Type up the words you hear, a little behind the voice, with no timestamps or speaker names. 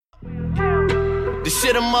This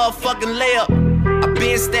shit a motherfucking layup. I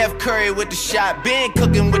been Steph Curry with the shot, been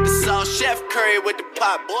cooking with the sauce, Chef Curry with the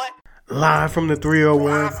pot, boy. Live from the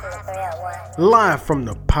 301. Live from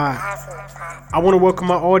the pot. I want to welcome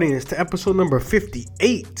my audience to episode number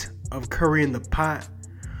 58 of Curry in the Pot.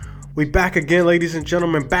 We back again, ladies and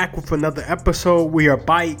gentlemen, back with another episode. We are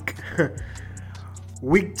bike.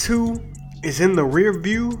 Week 2 is in the rear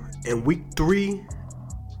view, and week 3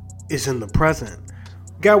 is in the present.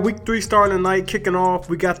 We got week 3 starting tonight, kicking off.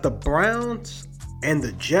 We got the Browns and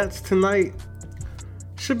the Jets tonight.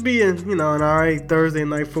 Should be an alright Thursday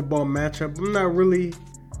night football matchup. I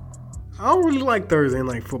don't really like Thursday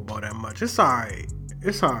night football that much. It's alright.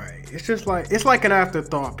 It's just like an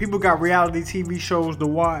afterthought. People got reality TV shows to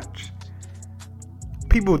watch.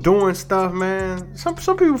 People doing stuff, man. Some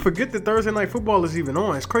people forget that Thursday night football is even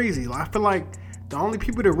on. It's crazy. I feel like the only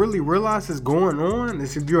people that really realize it's going on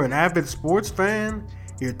is if you're an avid sports fan,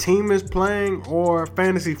 your team is playing, or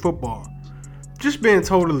fantasy football. Just being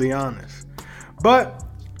totally honest. But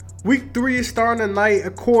week 3 is starting tonight.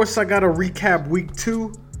 Of course, I gotta recap week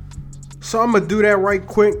 2. So I'm going to do that right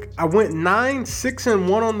quick. I went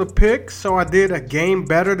 9-6-1 on the picks, so I did a game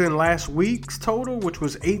better than last week's total, which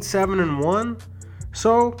was 8-7-1.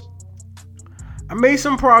 So I made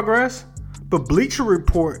some progress, but Bleacher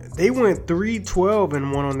Report, they went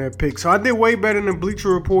 3-12-1 on their picks. So I did way better than Bleacher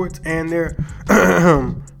Reports and their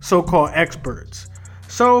so-called experts.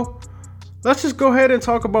 So let's just go ahead and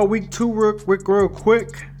talk about week 2 real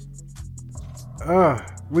quick.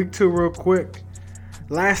 Week 2 real quick.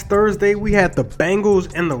 Last Thursday, we had the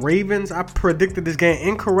Bengals and the Ravens. I predicted this game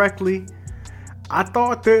incorrectly. I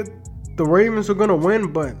thought that the Ravens were going to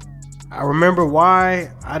win, but I remember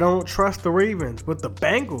why I don't trust the Ravens. But the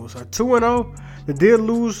Bengals are 2-0. They did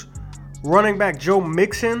lose running back Joe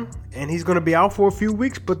Mixon, and he's going to be out for a few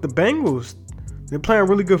weeks. But the Bengals, they're playing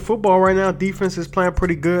really good football right now. Defense is playing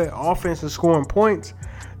pretty good. Offense is scoring points.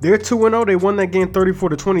 They're 2-0. They won that game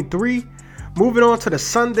 34-23. Moving on to the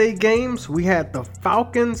Sunday games, we had the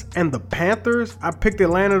Falcons and the Panthers. I picked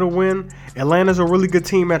Atlanta to win. Atlanta's a really good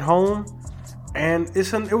team at home. And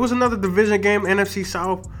it was another division game, NFC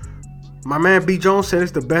South. My man B. Jones said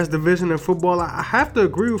it's the best division in football. I have to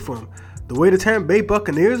agree with him. The way the Tampa Bay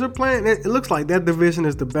Buccaneers are playing, it looks like that division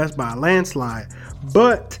is the best by a landslide.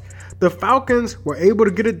 But the Falcons were able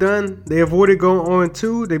to get it done. They avoided going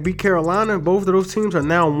 0-2. They beat Carolina. Both of those teams are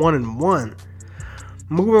now 1-1.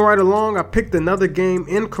 Moving right along, I picked another game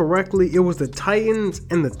incorrectly. It was the Titans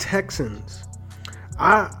and the Texans.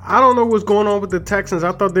 I don't know what's going on with the Texans.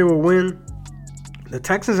 I thought they would win. The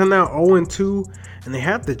Texans are now 0-2, and they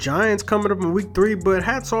have the Giants coming up in week 3, but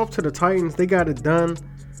hats off to the Titans. They got it done.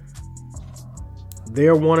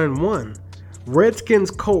 They're 1-1.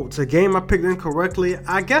 Redskins Colts, a game I picked incorrectly.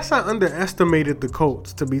 I guess I underestimated the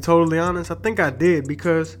Colts, to be totally honest. I think I did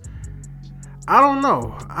because I don't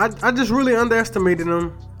know. I just really underestimated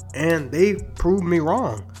them, and they proved me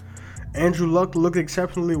wrong. Andrew Luck looked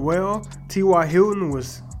exceptionally well. T.Y. Hilton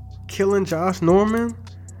was killing Josh Norman.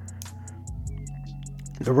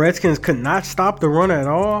 The Redskins could not stop the run at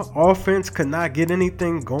all. Offense could not get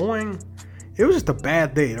anything going. It was just a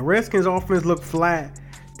bad day. The Redskins offense looked flat.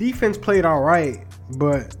 Defense played all right,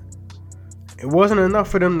 but it wasn't enough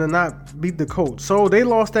for them to not beat the Colts. So they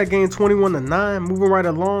lost that game 21-9. Moving right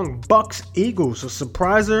along, Bucks Eagles, a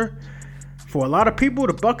surpriser for a lot of people.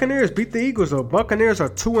 The Buccaneers beat the Eagles. The Buccaneers are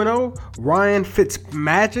 2-0. Ryan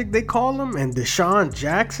Fitzmagic, they call him, and Deshaun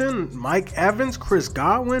Jackson, Mike Evans, Chris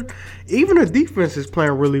Godwin. Even the defense is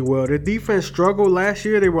playing really well. The defense struggled last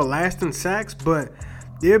year. They were last in sacks, but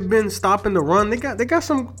they've been stopping the run. They got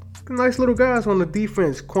some nice little guys on the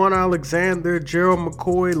defense. Quan Alexander, Gerald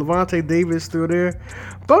McCoy, Levante Davis still there.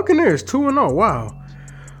 Buccaneers 2-0. Wow.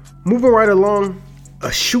 Moving right along, a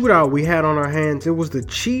shootout we had on our hands. It was the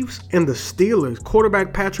Chiefs and the Steelers.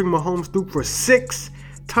 Quarterback Patrick Mahomes threw for 6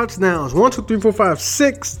 touchdowns. 1, 2, 3, 4, 5,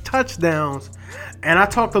 6 touchdowns. And I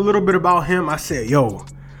talked a little bit about him. I said, yo,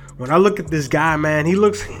 when I look at this guy, man, he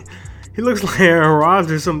looks like Aaron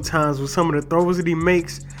Rodgers sometimes with some of the throws that he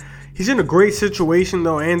makes. He's in a great situation,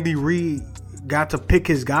 though. Andy Reid got to pick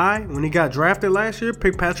his guy when he got drafted last year,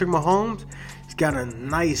 pick Patrick Mahomes. He's got a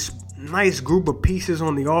nice group of pieces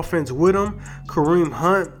on the offense with him. Kareem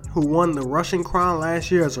Hunt, who won the rushing crown last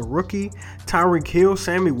year as a rookie. Tyreek Hill,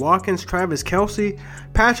 Sammy Watkins, Travis Kelce.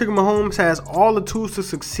 Patrick Mahomes has all the tools to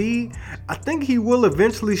succeed. I think he will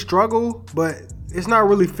eventually struggle, but it's not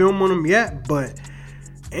really film on him yet, but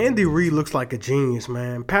Andy Reid looks like a genius,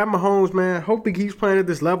 man. Pat Mahomes, man, hope he keeps playing at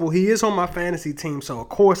this level. He is on my fantasy team, so of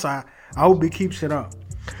course I hope he keeps it up.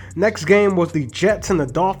 Next game was the Jets and the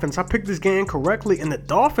Dolphins. I picked this game correctly, and the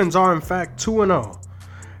Dolphins are, in fact, 2-0.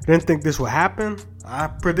 Didn't think this would happen. I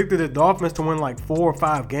predicted the Dolphins to win like 4 or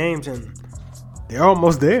 5 games, and they're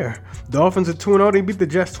almost there. Dolphins are 2-0. They beat the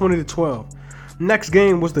Jets 20-12. Next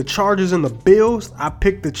game was the Chargers and the Bills. I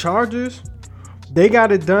picked the Chargers. They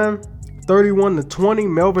got it done 31-20.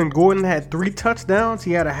 Melvin Gordon had 3 touchdowns.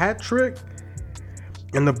 He had a hat trick.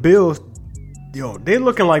 And the Bills, they're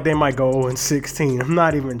looking like they might go 0-16. I'm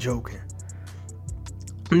not even joking.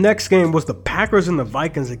 Next game was the Packers and the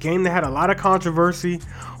Vikings, a game that had a lot of controversy.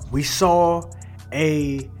 We saw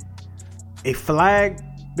a flag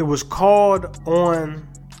that was called on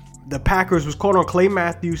the Packers, was called on Clay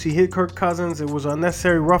Matthews. He hit Kirk Cousins. It was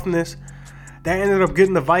unnecessary roughness. That ended up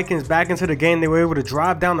getting the Vikings back into the game. They were able to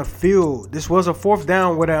drive down the field. This was a 4th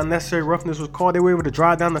down where the unnecessary roughness was called. They were able to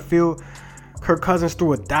drive down the field. Kirk Cousins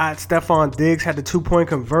threw a dot. Stephon Diggs had the 2-point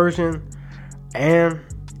conversion. And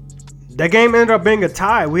that game ended up being a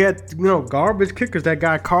tie. We had, garbage kickers. That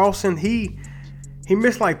guy Carlson, he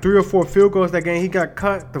missed like 3 or 4 field goals that game. He got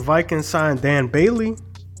cut. The Vikings signed Dan Bailey.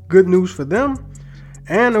 Good news for them.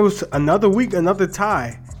 And it was another week, another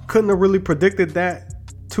tie. Couldn't have really predicted that.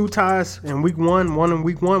 2 ties in week 1, 1 in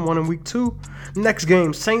week 1, 1 in week 2. Next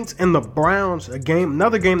game, Saints and the Browns.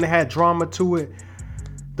 Another game that had drama to it.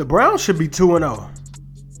 The Browns should be 2-0.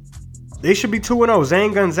 They should be 2-0.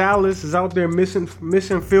 Zane Gonzalez is out there missing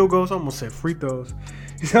field goals. I almost said free throws.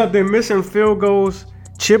 He's out there missing field goals,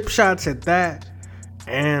 chip shots at that.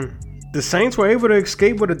 And the Saints were able to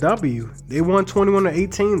escape with a W. They won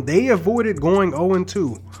 21-18. They avoided going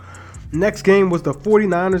 0-2. Next game was the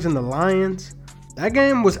 49ers and the Lions. That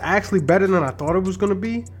game was actually better than I thought it was going to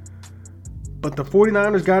be. But the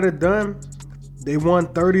 49ers got it done. They won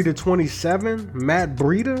 30-27. Matt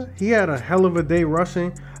Breida, he had a hell of a day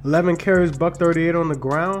rushing. 11 carries, $138 on the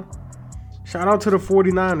ground. Shout out to the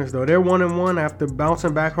 49ers, though. They're 1-1 after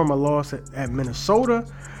bouncing back from a loss at Minnesota.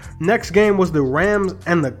 Next game was the Rams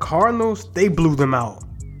and the Cardinals. They blew them out.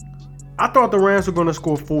 I thought the Rams were going to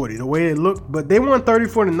score 40, the way it looked, but they won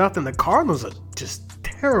 34-0. The Cardinals are just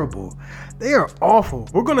terrible. They are awful.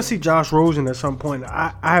 We're going to see Josh Rosen at some point.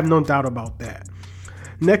 I have no doubt about that.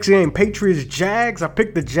 Next game, Patriots-Jags. I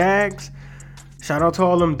picked the Jags. Shout out to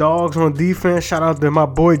all them dogs on defense. Shout out to my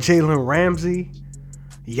boy Jalen Ramsey.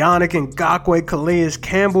 Yannick Ngakoue, Calais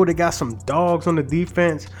Campbell. They got some dogs on the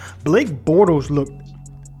defense. Blake Bortles looked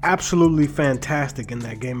absolutely fantastic in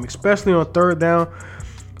that game, especially on 3rd down.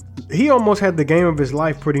 He almost had the game of his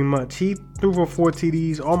life pretty much. He threw for 4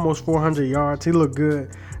 TDs, almost 400 yards. He looked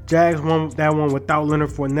good. Jags won that one without Leonard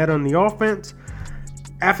Fournette on the offense.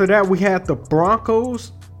 After that, we had the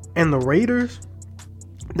Broncos and the Raiders.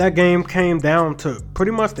 That game came down to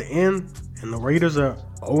pretty much the end, and the Raiders are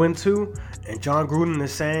 0-2, and John Gruden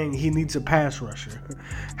is saying he needs a pass rusher.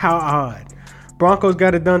 How odd. Broncos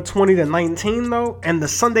got it done 20-19 though, and the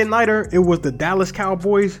Sunday nighter, it was the Dallas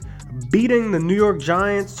Cowboys beating the New York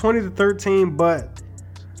Giants 20-13, but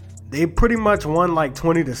they pretty much won like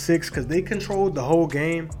 20-6 because they controlled the whole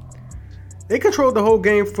game. They controlled the whole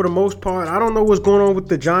game for the most part. I don't know what's going on with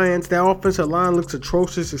the Giants. That offensive line looks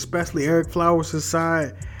atrocious, especially Eric Flowers'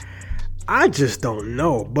 side. I just don't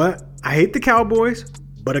know. But I hate the Cowboys,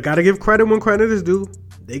 but I got to give credit when credit is due.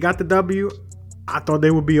 They got the W. I thought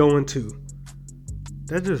they would be 0-2.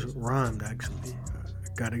 That just rhymed, actually.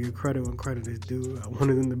 Got to give credit when credit is due. I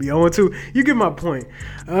wanted them to be 0-2. You get my point.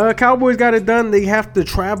 Cowboys got it done. They have to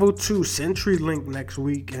travel to CenturyLink next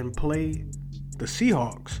week and play the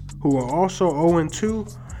Seahawks, who are also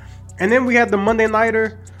 0-2. And then we had the Monday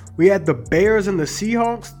nighter. We had the Bears and the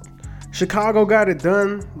Seahawks. Chicago got it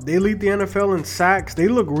done. They lead the NFL in sacks. They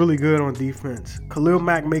look really good on defense. Khalil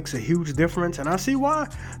Mack makes a huge difference, and I see why.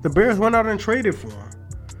 The Bears went out and traded for him.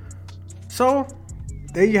 So,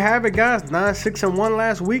 there you have it, guys. 9-6-1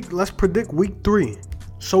 last week. Let's predict week 3.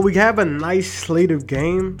 So, we have a nice slate of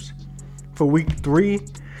games for week 3.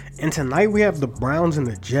 And tonight we have the Browns and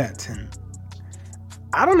the Jets. And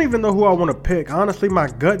I don't even know who I want to pick. Honestly, my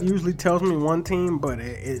gut usually tells me one team, but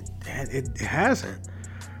it hasn't.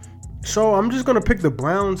 So I'm just going to pick the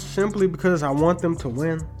Browns simply because I want them to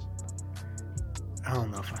win. I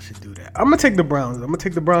don't know if I should do that. I'm going to take the Browns. They're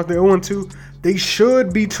 0-2. They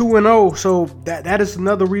should be 2-0. So that is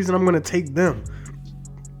another reason I'm going to take them.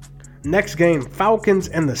 Next game, Falcons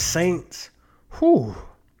and the Saints. Whew.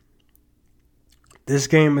 This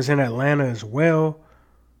game is in Atlanta as well.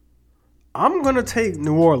 I'm going to take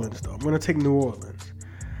New Orleans, though. I'm going to take New Orleans.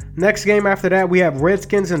 Next game after that, we have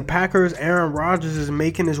Redskins and Packers. Aaron Rodgers is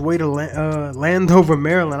making his way to Landover,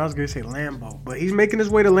 Maryland. I was going to say Lambeau, but he's making his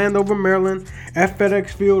way to Landover, Maryland at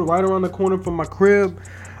FedEx Field, right around the corner from my crib.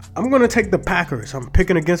 I'm going to take the Packers. I'm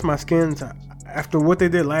picking against my skins. After what they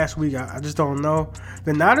did last week, I just don't know.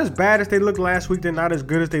 They're not as bad as they looked last week. They're not as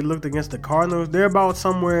good as they looked against the Cardinals. They're about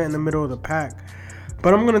somewhere in the middle of the pack.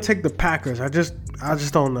 But I'm going to take the Packers. I just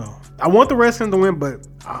don't know. I want the Redskins to win, but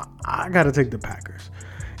I got to take the Packers.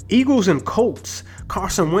 Eagles and Colts.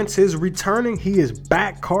 Carson Wentz is returning. He is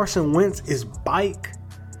back. Carson Wentz is back.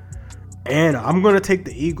 And I'm going to take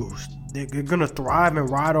the Eagles. They're going to thrive and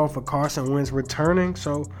ride off of Carson Wentz returning.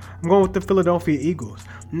 So I'm going with the Philadelphia Eagles.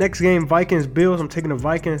 Next game, Vikings-Bills. I'm taking the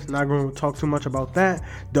Vikings. Not going to talk too much about that.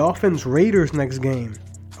 Dolphins-Raiders next game.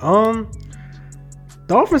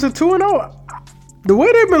 Dolphins are 2-0. The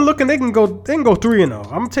way they've been looking, they can go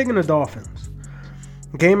 3-0. I'm taking the Dolphins.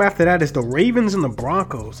 Game after that is the Ravens and the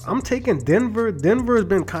Broncos. I'm taking Denver. Denver has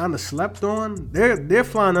been kind of slept on. They're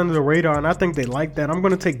flying under the radar, and I think they like that. I'm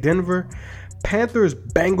going to take Denver. Panthers,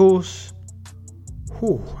 Bengals.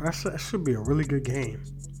 That should be a really good game.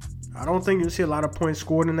 I don't think you'll see a lot of points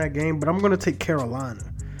scored in that game, but I'm going to take Carolina.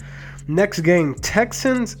 Next game,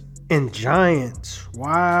 Texans and Giants.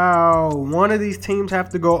 Wow. One of these teams have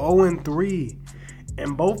to go 0-3.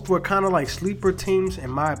 And both were kind of like sleeper teams,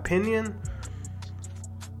 in my opinion.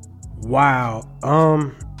 Wow.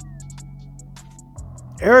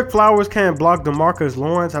 Eric Flowers can't block DeMarcus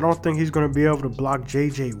Lawrence. I don't think he's going to be able to block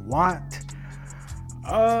J.J. Watt.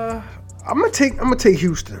 I'm gonna take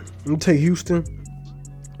Houston. I'm gonna take Houston.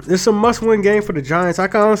 It's a must-win game for the Giants. I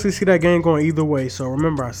can honestly see that game going either way. So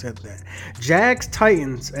remember, I said that. Jags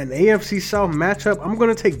Titans, an AFC South matchup. I'm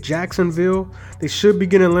gonna take Jacksonville. They should be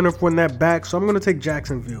getting Leonard Fournette back, so I'm gonna take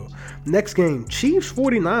Jacksonville. Next game, Chiefs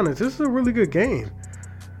 49ers. This is a really good game.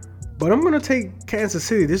 But I'm going to take Kansas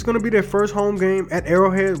City. This is going to be their first home game at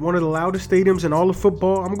Arrowhead, one of the loudest stadiums in all of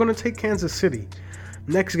football. I'm going to take Kansas City.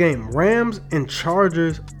 Next game, Rams and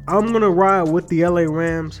Chargers. I'm going to ride with the LA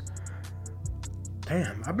Rams.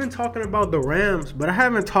 Damn, I've been talking about the Rams, but I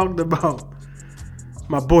haven't talked about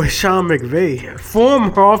my boy Sean McVay,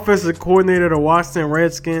 former offensive coordinator of the Washington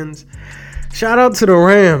Redskins. Shout out to the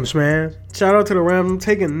Rams, man. Shout out to the Rams. I'm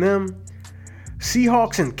taking them.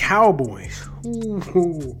 Seahawks and Cowboys. Ooh.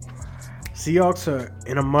 Seahawks are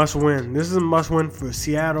in a must-win. This is a must-win for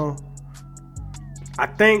Seattle. I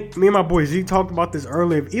think me and my boy Z talked about this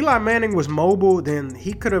earlier. If Eli Manning was mobile, then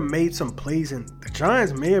he could have made some plays, and the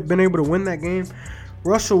Giants may have been able to win that game.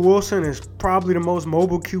 Russell Wilson is probably the most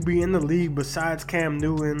mobile QB in the league besides Cam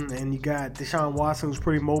Newton, and you got Deshaun Watson, who's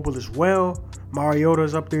pretty mobile as well.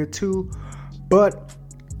 Mariota's up there too. But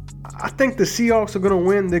I think the Seahawks are going to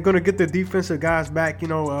win. They're going to get their defensive guys back.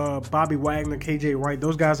 Bobby Wagner, KJ Wright,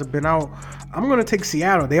 those guys have been out. I'm going to take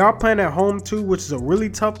Seattle. They are playing at home too, which is a really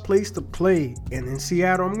tough place to play. And in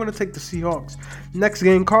Seattle, I'm going to take the Seahawks. Next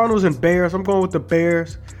game, Cardinals and Bears. I'm going with the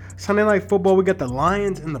Bears. Sunday Night Football, we got the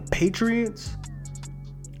Lions and the Patriots.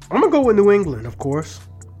 I'm going to go with New England, of course.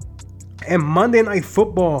 And Monday Night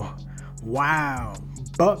Football. Wow.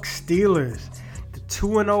 Bucs Steelers. The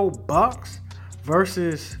 2-0 Bucs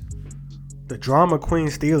versus the drama queen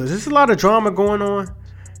Steelers. There's a lot of drama going on.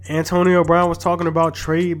 Antonio Brown was talking about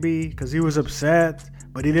trade B because he was upset,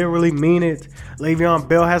 but he didn't really mean it. Le'Veon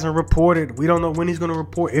Bell hasn't reported. We don't know when he's going to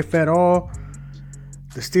report, if at all.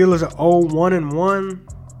 The Steelers are 0-1-1.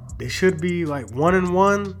 They should be like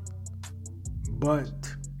 1-1.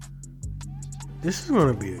 But this is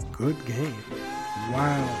going to be a good game.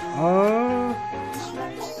 Wow.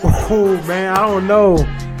 Oh, man, I don't know.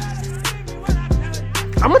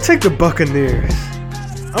 I'm going to take the Buccaneers.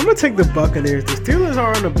 The Steelers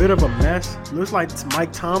are in a bit of a mess. Looks like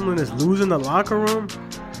Mike Tomlin is losing the locker room.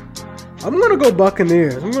 I'm going to go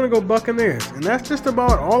Buccaneers. And that's just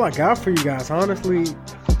about all I got for you guys. Honestly,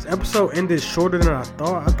 this episode ended shorter than I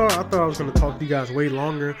thought. I thought I was going to talk to you guys way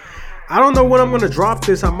longer. I don't know when I'm going to drop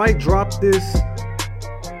this. I might drop this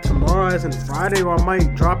tomorrow as in Friday, or I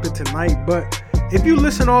might drop it tonight. But if you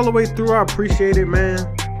listen all the way through, I appreciate it, man.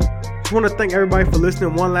 I want to thank everybody for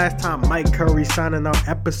listening one last time. Mike Curry signing out.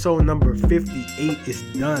 Episode number 58 is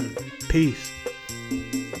done. Peace.